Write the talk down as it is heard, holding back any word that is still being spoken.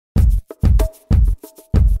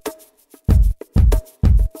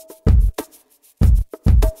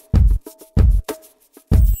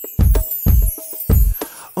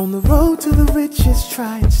to the riches,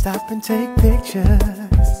 try and stop and take pictures.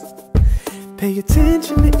 Pay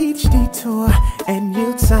attention to each detour and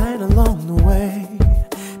you'll sign along the way.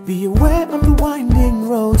 Be aware of the winding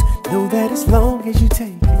road, know that as long as you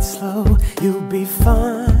take it slow, you'll be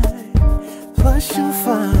fine. Plus you'll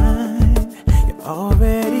find you're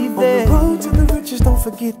already there. On the road to the riches, don't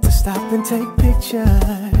forget to stop and take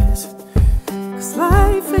pictures. Cause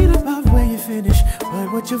life ain't about where you finish,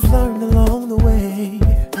 but what you've learned along the way.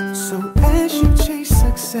 So as you chase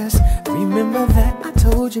success, remember that I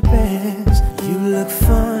told you best. You look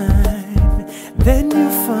fine, then you'll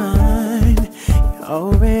find you're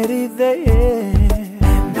already there.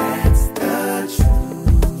 And that's the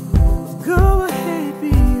truth. Go ahead, be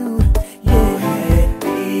you. Yeah. Go ahead,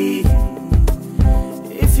 be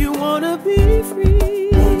you. If you wanna be free,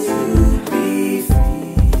 want to be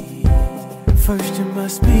free, first you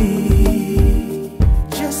must be,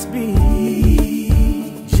 just be.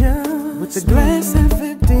 With the glass half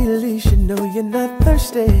empty, at least you know you're not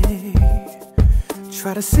thirsty.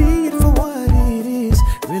 Try to see it for what it is,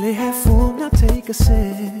 really have full, now take a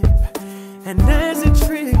sip. And as it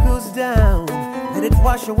trickles down, let it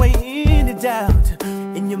wash away any doubt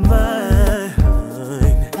in your mind.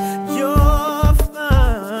 You're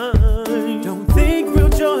fine. Don't think real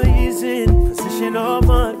joy is in position or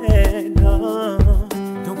money, no.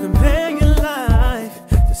 Don't compare your life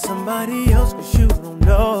to somebody else, cause you don't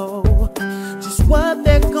know just what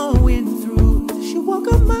they're going through. You walk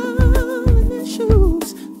a mile in their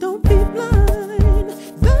shoes. Don't be blind,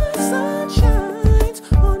 the sun shines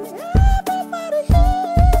on everybody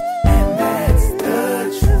here. And that's the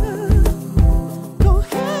truth. Go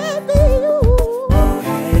ahead, be you. Go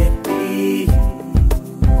ahead, be you.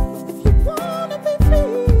 If you wanna be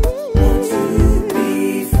free, want to be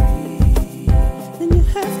free, then you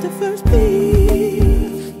have to first be,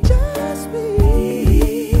 just be.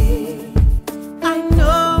 I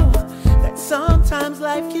know that sometimes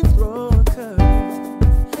life can throw a curve,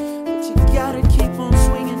 but you gotta keep on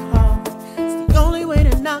swinging hard. It's the only way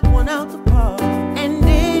to knock one out the park. And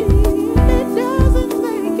if it doesn't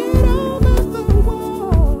make it over the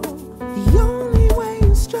wall, the only way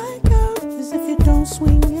you strike out is if you don't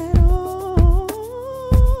swing